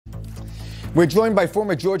We're joined by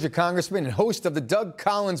former Georgia Congressman and host of the Doug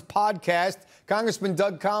Collins podcast, Congressman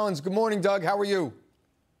Doug Collins. Good morning, Doug. How are you?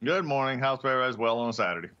 Good morning. How's everybody well on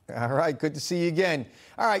Saturday? All right. Good to see you again.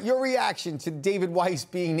 All right. Your reaction to David Weiss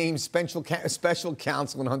being named special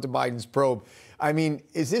counsel in Hunter Biden's probe. I mean,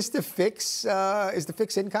 is this the fix? Is the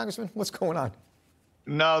fix in, Congressman? What's going on?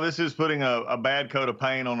 No, this is putting a bad coat of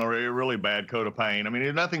paint on a really bad coat of paint. I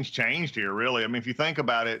mean, nothing's changed here, really. I mean, if you think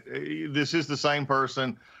about it, this is the same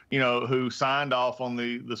person, you know, who signed off on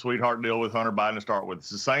the sweetheart deal with Hunter Biden to start with. It's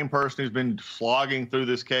the same person who's been slogging through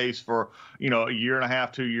this case for, you know, a year and a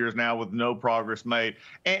half, 2 years now with no progress made.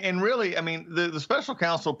 And really, I mean, the special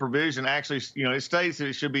counsel provision actually, you know, it states that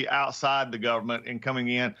it should be outside the government and coming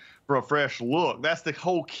in for a fresh look. That's the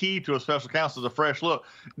whole key to a special counsel, is a fresh look.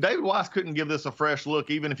 David Weiss couldn't give this a fresh look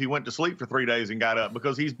even if he went to sleep for 3 days and got up,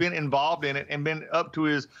 because he's been involved in it and been up to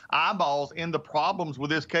his eyeballs in the problems with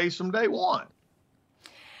this case from day one.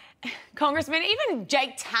 Congressman, even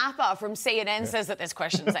Jake Tapper from CNN says that there's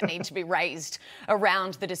questions that need to be raised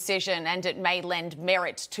around the decision, and it may lend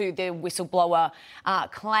merit to the whistleblower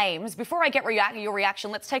claims. Before I get your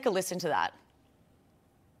reaction, let's take a listen to that.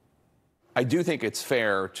 I do think it's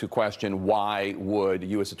fair to question, why would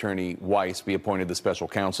U.S. Attorney Weiss be appointed the special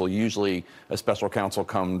counsel? Usually a special counsel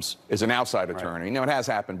is an outside attorney. Right. Now, it has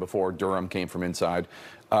happened before. Durham came from inside,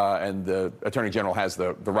 and the Attorney General has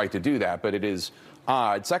the right to do that, but it is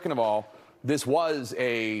odd. Second of all, this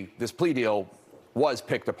plea deal was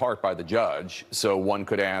picked apart by the judge, so one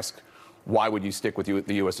could ask, why would you stick with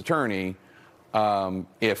the U.S. Attorney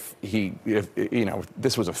if you know,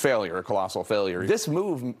 this was a failure, a colossal failure? This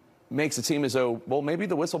move makes it seem as though, well, maybe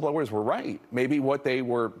the whistleblowers were right. Maybe what they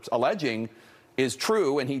were alleging is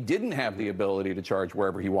true, and he didn't have the ability to charge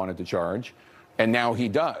wherever he wanted to charge, and now he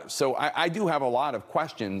does. So I do have a lot of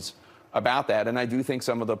questions about that, and I do think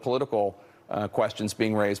some of the political questions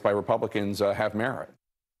being raised by Republicans have merit.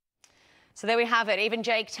 So there we have it. Even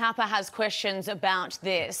Jake Tapper has questions about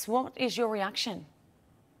this. What is your reaction?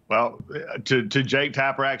 Well, to Jake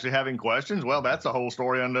Tapper actually having questions, well, that's a whole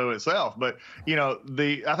story unto itself. But, you know,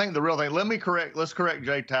 I think the real thing, let's correct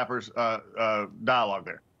Jake Tapper's dialogue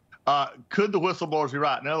there. Could the whistleblowers be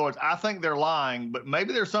right? In other words, I think they're lying, but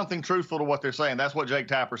maybe there's something truthful to what they're saying. That's what Jake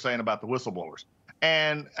Tapper's saying about the whistleblowers.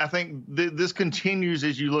 And I think this continues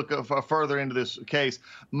as you look further into this case.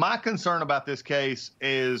 My concern about this case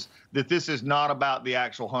is that this is not about the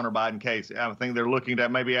actual Hunter Biden case. I think they're looking to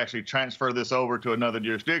maybe actually transfer this over to another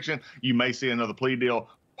jurisdiction. You may see another plea deal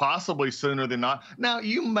possibly sooner than not. Now,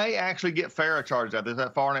 you may actually get FARA charged out. There's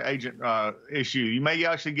that foreign agent issue. You may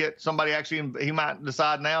actually get somebody he might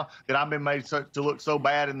decide now that I've been made to look so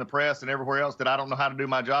bad in the press and everywhere else that I don't know how to do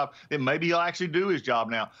my job, that maybe he'll actually do his job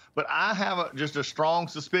now. But I have just a strong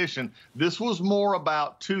suspicion this was more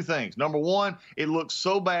about two things. Number one, it looks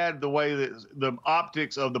so bad the way that the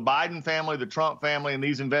optics of the Biden family, the Trump family, and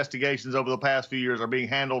these investigations over the past few years are being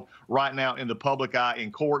handled right now in the public eye,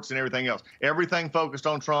 in courts and everything else. Everything focused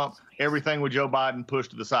on Trump, everything with Joe Biden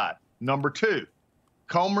pushed to the side. Number two,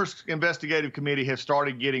 Comer's investigative committee has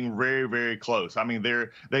started getting very, very close. I mean,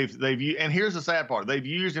 and here's the sad part. They've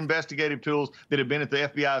used investigative tools that have been at the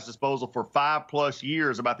FBI's disposal for 5+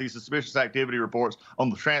 years about these suspicious activity reports on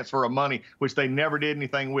the transfer of money, which they never did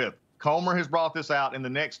anything with. Comer has brought this out, and the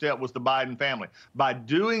next step was the Biden family. By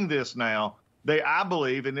doing this now, I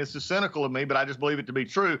believe, and this is cynical of me, but I just believe it to be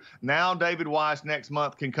true, now David Weiss next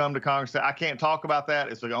month can come to Congress and say, I can't talk about that.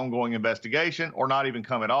 It's an ongoing investigation, or not even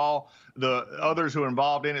come at all. The others who are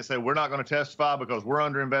involved in it say, we're not going to testify because we're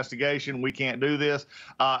under investigation. We can't do this.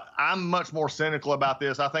 I'm much more cynical about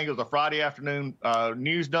this. I think it was a Friday afternoon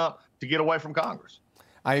news dump to get away from Congress.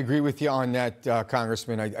 I agree with you on that,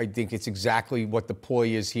 Congressman. I think it's exactly what the ploy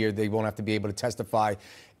is here. They won't have to be able to testify.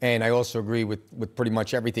 And I also agree with pretty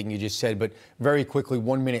much everything you just said. But very quickly,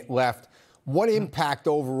 1 minute left. What impact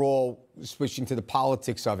overall, switching to the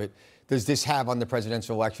politics of it, does this have on the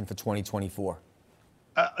presidential election for 2024?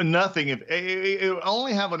 Nothing. It will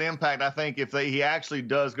only have an impact, I think, if he actually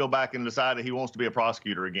does go back and decide that he wants to be a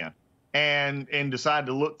prosecutor again. And decide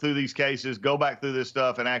to look through these cases, go back through this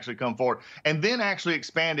stuff, and actually come forward, and then actually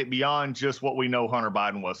expand it beyond just what we know Hunter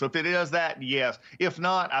Biden was. So if it is that, yes. If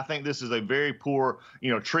not, I think this is a very poor,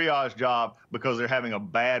 triage job, because they're having a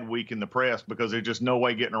bad week in the press because there's just no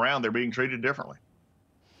way getting around. They're being treated differently.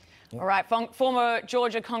 All right, former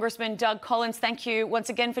Georgia Congressman Doug Collins, thank you once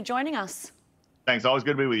again for joining us. Thanks. Always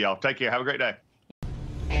good to be with y'all. Take care. Have a great day.